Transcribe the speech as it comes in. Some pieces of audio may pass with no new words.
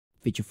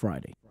Feature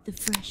Friday. The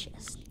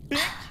freshest.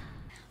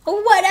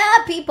 What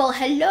up, people?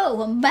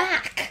 Hello, I'm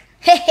back.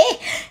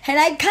 And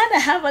I kind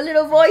of have a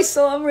little voice,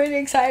 so I'm really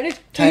excited.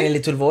 Tiny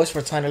little voice for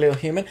a tiny little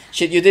human.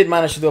 Shit, you did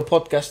manage to do a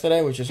podcast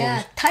today, which is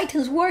always...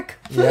 Titans work.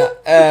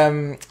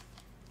 Yeah.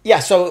 Yeah,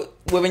 so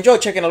we've enjoyed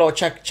checking a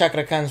lot of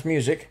Cakra Khan's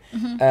music,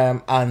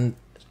 and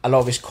a lot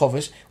of his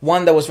covers.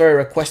 One that was very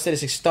requested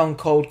is a Stone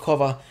Cold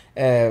cover,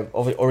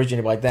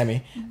 originally by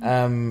DEMI.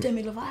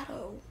 Demi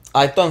Lovato.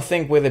 I don't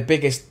think we're the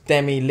biggest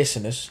DEMI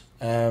listeners,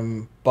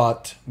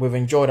 but we've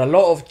enjoyed a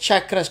lot of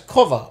Cakra's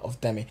cover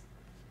of DEMI.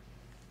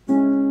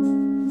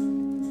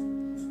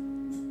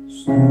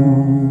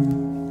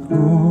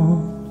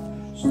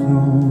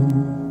 Stone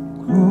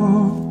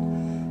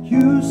cold,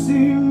 you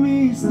see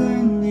me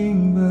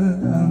standing, but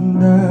I'm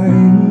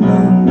dying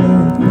on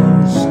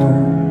the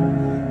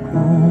stone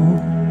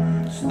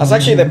cold. That's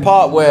actually the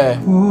part where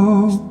it's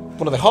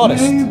one of the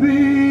hardest.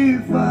 Maybe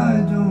if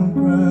I don't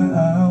cry,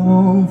 I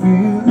won't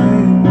feel any.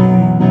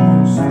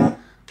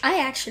 I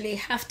actually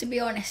have to be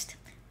honest.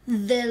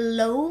 The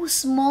low,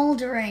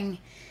 smoldering,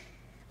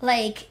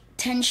 like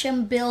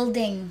tension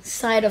building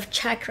side of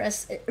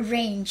Cakra's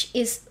range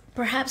is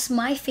perhaps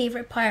my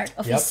favorite part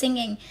of his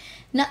singing.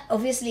 Not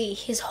obviously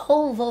his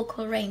whole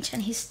vocal range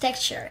and his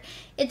texture.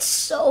 It's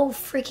so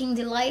freaking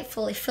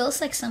delightful. It feels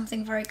like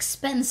something very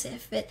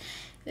expensive.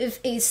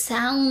 It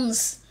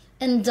sounds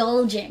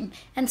indulging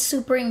and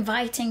super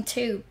inviting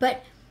too.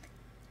 But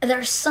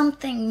there's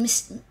something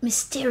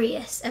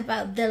mysterious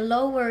about the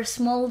lower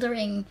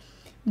smoldering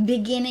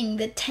beginning,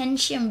 the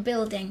tension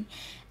building.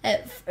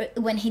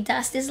 When he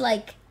does this,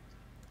 like,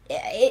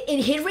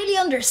 he really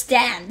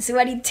understands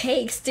what it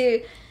takes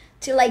to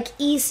like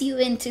ease you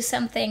into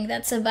something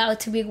that's about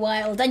to be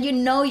wild, and you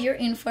know you're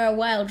in for a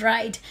wild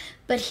ride,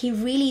 but he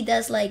really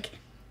does, like,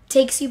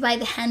 takes you by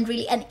the hand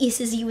really and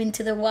eases you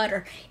into the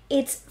water.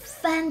 It's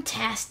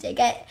fantastic.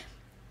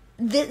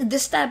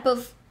 This type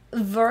of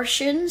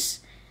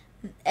versions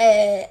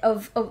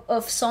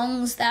of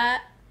songs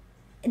that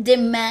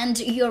demand,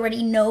 you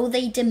already know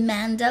they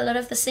demand a lot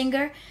of the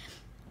singer,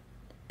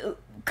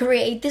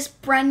 create this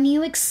brand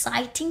new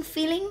exciting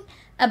feeling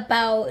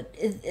about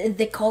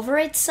the cover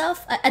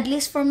itself, at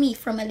least for me,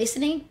 from a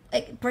listening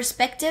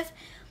perspective.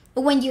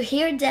 When you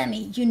hear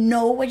Demi, you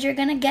know what you're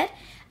gonna get,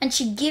 and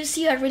she gives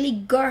you a really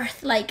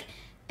girth, like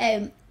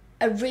a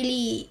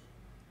really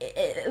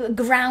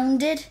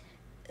grounded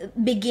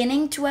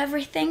beginning to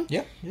everything.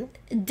 Yeah.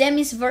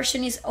 Demi's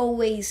version is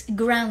always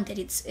grounded.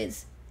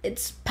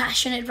 It's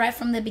passionate right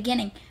from the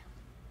beginning.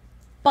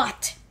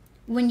 But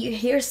when you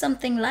hear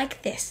something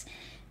like this,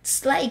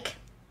 it's like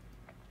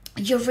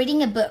you're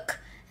reading a book,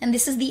 and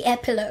this is the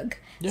epilogue.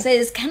 Yeah. So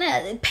it's kind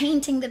of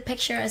painting the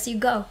picture as you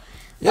go.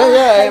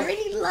 I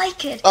really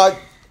like it. It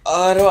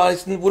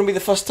wouldn't be the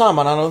first time,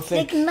 and I don't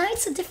think... It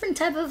ignites a different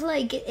type of,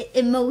 like,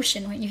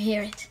 emotion when you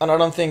hear it. And I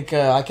don't think...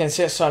 I can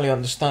certainly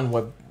understand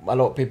why a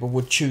lot of people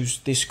would choose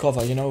this cover,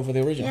 over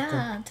the original.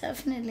 Yeah,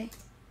 definitely.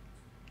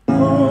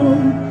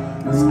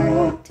 Sorry,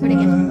 do it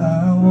again.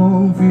 I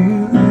won't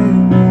feel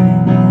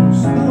any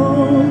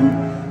stone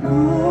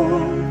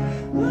cold.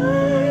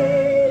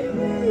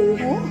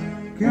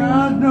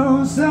 God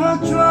knows I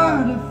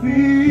try to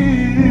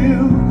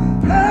feel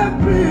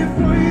happy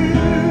for you.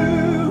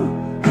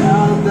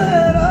 All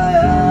that I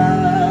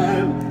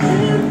am,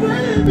 and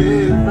maybe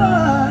if I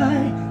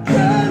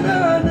can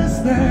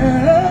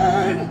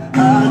understand,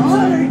 I'll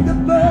take the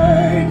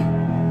pain.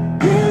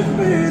 Give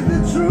me the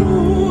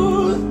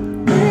truth.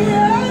 Me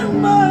and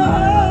my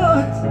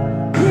heart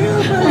will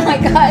make. Oh my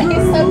God,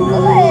 he's so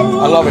good.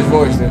 I love his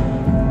voice, dude.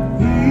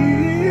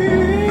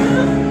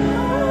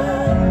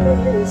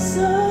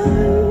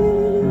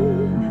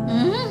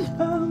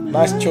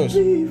 Nice choice.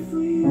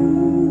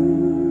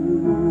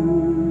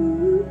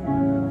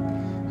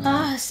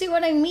 See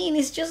what I mean?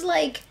 It's just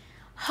like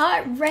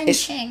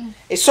heart-wrenching.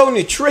 It's so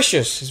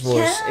nutritious, his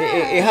voice.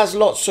 Yeah. It has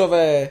lots of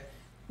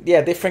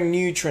different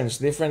nutrients,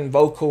 different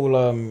vocal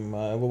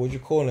what would you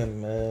call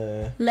him?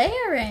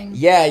 Layering.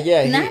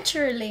 Yeah.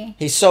 Naturally.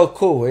 He's so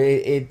cool.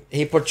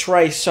 He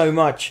portrays so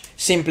much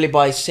simply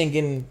by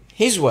singing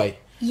his way.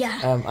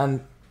 Yeah.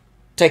 And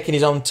taking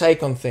his own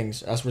take on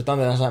things, as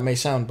redundant as that may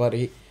sound, but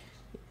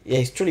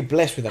he's truly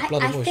blessed with that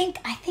bloody voice.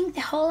 I think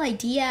the whole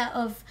idea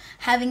of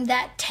having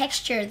that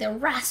texture, the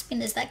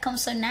raspiness that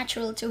comes so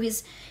natural to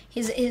his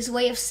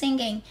way of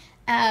singing,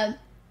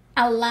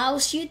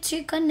 allows you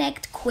to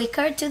connect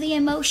quicker to the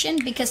emotion,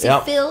 because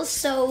it feels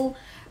so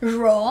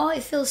raw,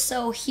 it feels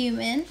so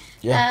human.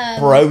 Yeah,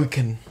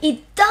 broken.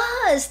 It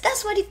does.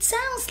 That's what it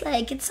sounds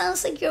like. It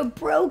sounds like you're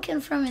broken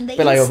from in the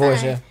inside. Like your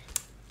voice, yeah.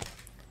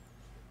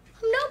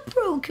 I'm not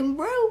broken,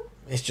 bro.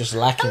 It's just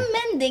lacking. I'm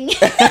mending.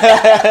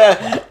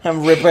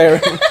 I'm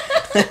repairing.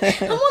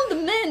 I'm on the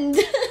mend.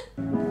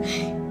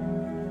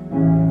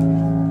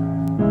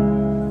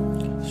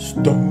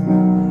 Stone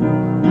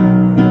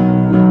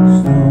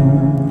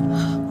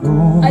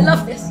cold. I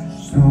love this.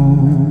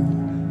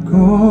 Stone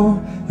cold.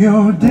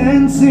 You're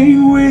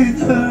dancing with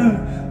her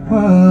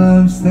while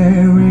I'm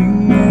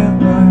staring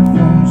at my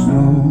phone.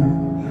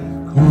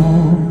 Stone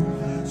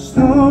cold.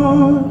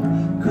 Stone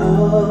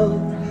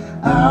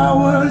I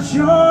was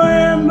your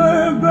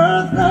ember,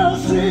 but now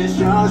she's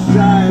your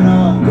shine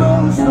of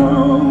gold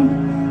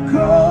stone.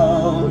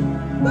 Cold,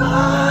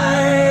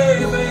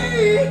 baby.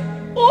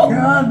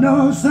 God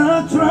knows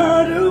I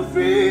try to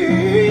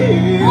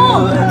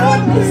feel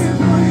happy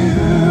for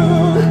you.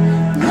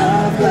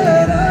 Love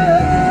that I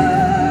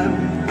am,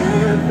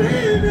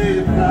 even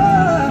if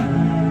I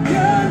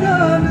can't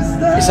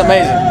understand. It's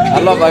amazing. I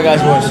love that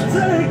guy's voice.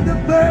 Take the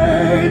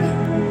pain,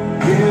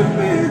 give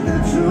me the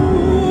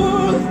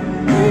truth.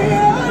 Me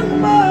and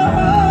my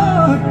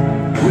heart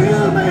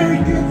will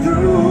make it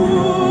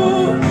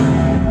through.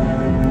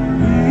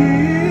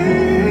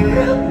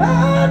 If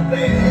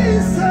happy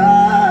is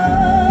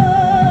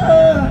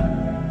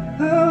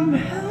I'm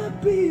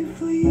happy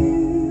for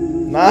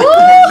you. Nice.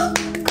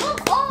 Come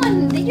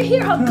on! Did you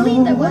hear how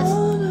clean that was?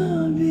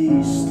 Wanna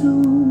be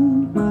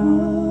stone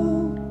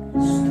cold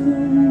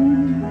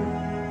stone.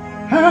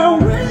 I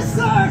wish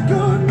I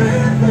could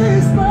make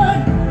this, but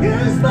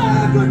here's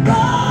my goodbye.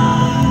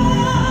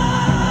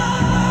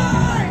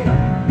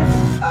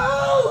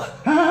 Oh,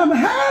 I'm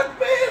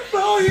happy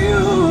for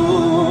you.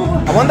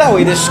 I wonder how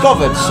he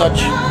discovered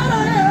such.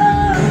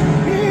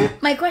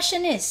 My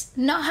question is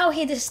not how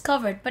he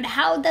discovered, but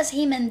how does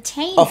he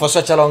maintain? Oh, for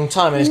such a long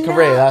time in his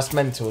career, No. that's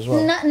mental as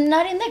well. Not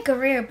in the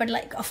career, but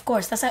like, of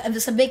course, that's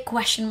a big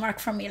question mark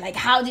for me. Like,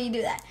 how do you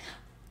do that?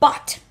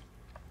 But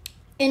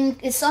in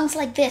songs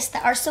like this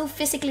that are so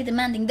physically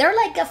demanding, they're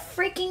like a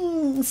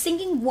freaking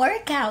singing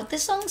workout.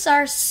 These songs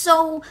are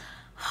so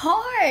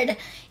hard,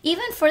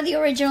 even for the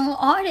original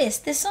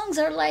artist. These songs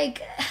are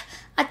like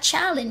a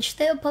challenge.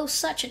 They pose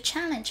such a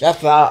challenge.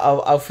 After that,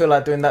 I'll feel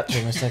like doing that to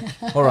him. It's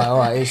like, all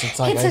right, here's some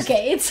time, It's guys.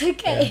 okay. It's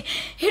okay.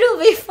 It'll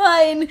be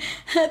fine.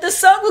 The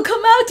song will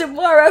come out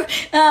tomorrow.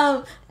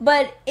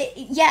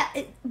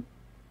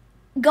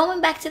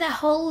 Going back to that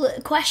whole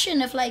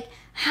question of like,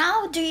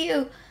 how do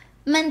you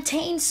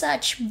maintain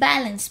such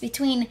balance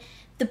between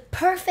the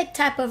perfect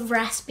type of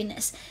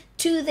raspiness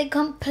to the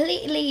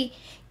completely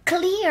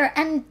clear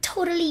and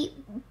totally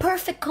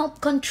perfect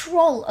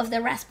control of the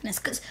raspiness?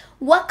 Because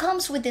what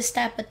comes with this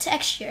type of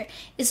texture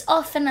is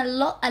often a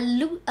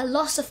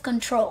loss of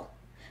control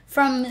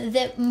from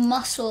the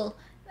muscle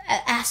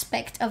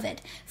aspect of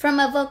it. From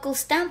a vocal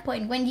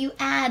standpoint, when you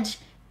add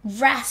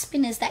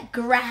raspiness, that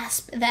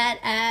grasp,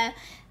 that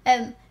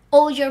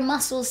all your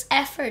muscles'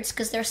 efforts,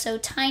 because they're so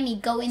tiny,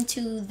 go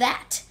into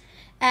that.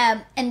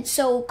 And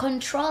so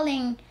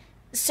controlling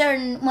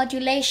certain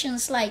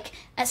modulations, like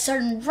a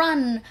certain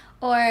run,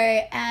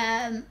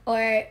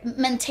 or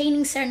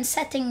maintaining certain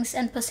settings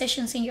and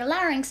positions in your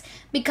larynx,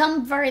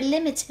 become very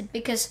limited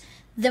because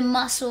the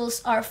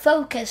muscles are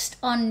focused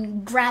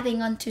on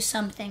grabbing onto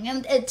something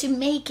and to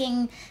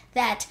making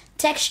that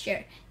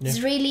texture. It's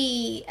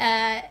really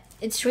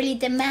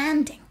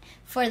demanding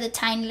for the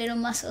tiny little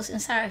muscles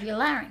inside of your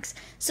larynx.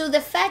 So the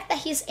fact that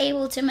he's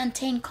able to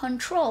maintain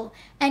control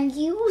and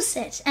use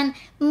it and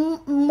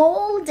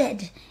mold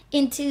it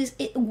into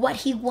what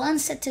he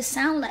wants it to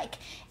sound like,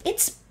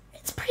 it's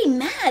pretty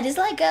mad. It's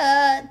like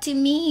to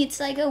me, it's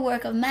like a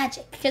work of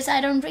magic, because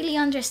I don't really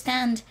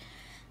understand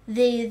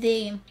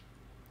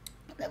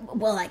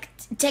well, like,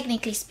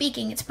 technically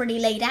speaking, it's pretty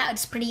laid out.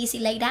 It's pretty easy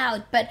laid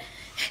out, but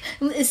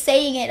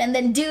saying it and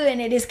then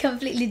doing it is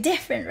completely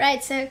different,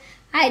 right? So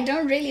I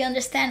don't really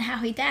understand how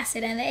he does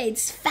it, and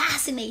it's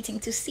fascinating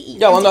to see.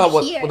 Yeah, I wonder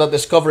what that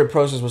discovery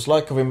process was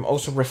like of him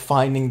also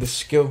refining the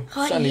skill.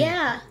 Oh, Certainly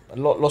yeah.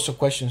 Lots of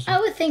questions.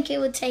 I would think it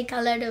would take a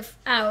lot of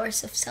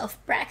hours of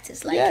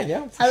self-practice, like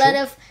Yeah, for lot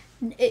sure. of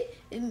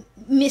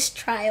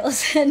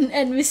mistrials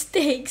and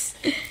mistakes.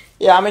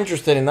 Yeah, I'm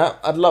interested in that.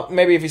 I'd love,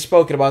 maybe if he's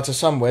spoken about it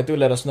somewhere, do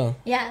let us know.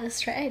 Yeah,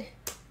 that's right.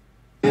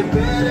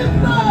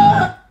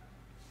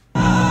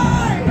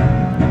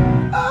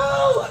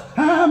 Oh,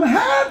 I'm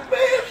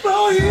happy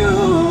for you.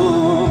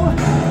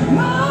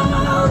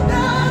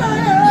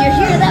 You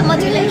hear that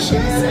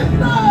modulation?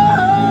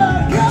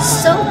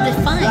 So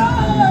defined.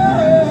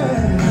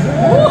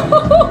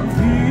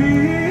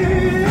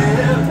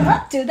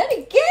 Do that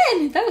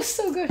again. That was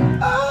so good.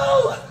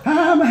 Oh,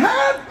 I'm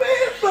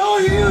happy for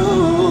you.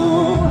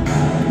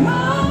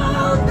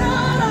 Now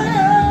that I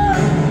am,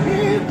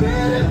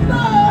 even if I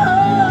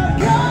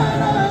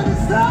can't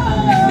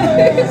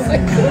understand. It's so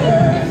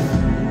good.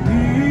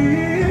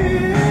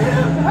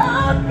 If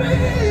happy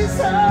is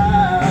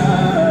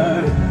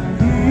hard,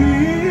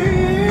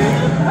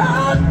 if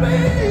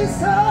happy is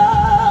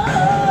hard,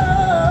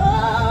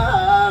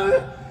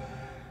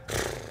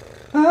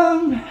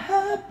 I'm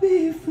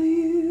happy for you.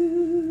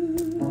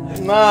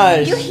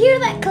 Nice. You hear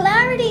that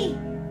clarity?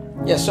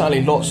 Yeah,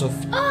 certainly lots of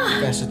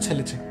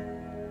versatility.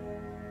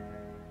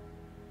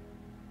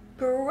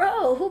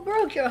 Bro, who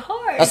broke your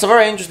heart? That's a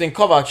very interesting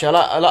cover, actually.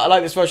 I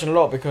like this version a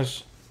lot,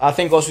 because I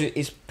think also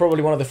it's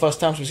probably one of the first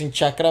times we've seen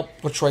Cakra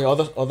portray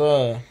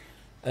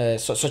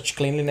such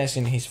cleanliness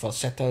in his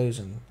falsettos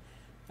and.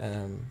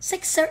 It's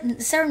like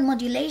certain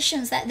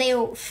modulations that they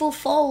full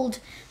fold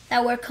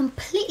that were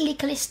completely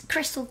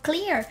crystal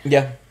clear.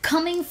 Yeah.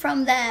 Coming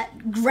from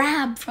that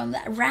grab, from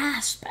that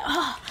rasp.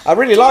 Oh, I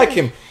really like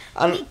him.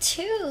 And Me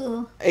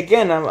too.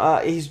 again,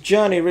 his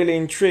journey really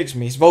intrigues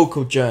me. His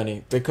vocal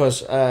journey,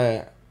 because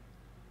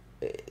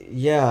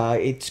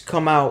it's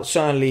come out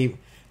certainly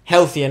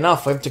healthy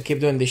enough for him to keep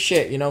doing this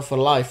shit, you know, for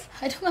life.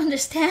 I don't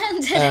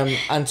understand.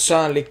 And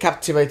certainly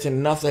captivating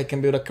enough that he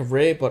can build a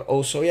career, but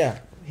also,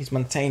 he's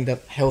maintained the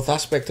health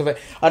aspect of it.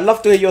 I'd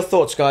love to hear your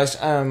thoughts, guys,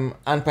 and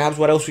perhaps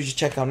what else we should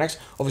check out next.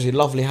 Obviously,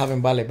 lovely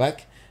having Bale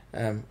back,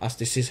 as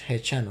this is her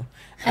channel.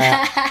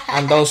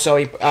 And also,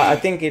 I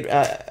think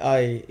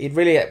it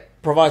really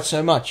provides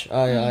so much.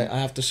 I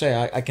have to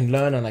say, I can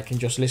learn and I can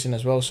just listen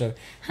as well. So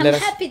I'm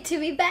happy to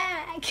be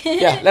back.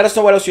 let us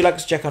know what else you'd like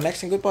us to check out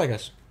next, and goodbye,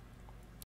 guys.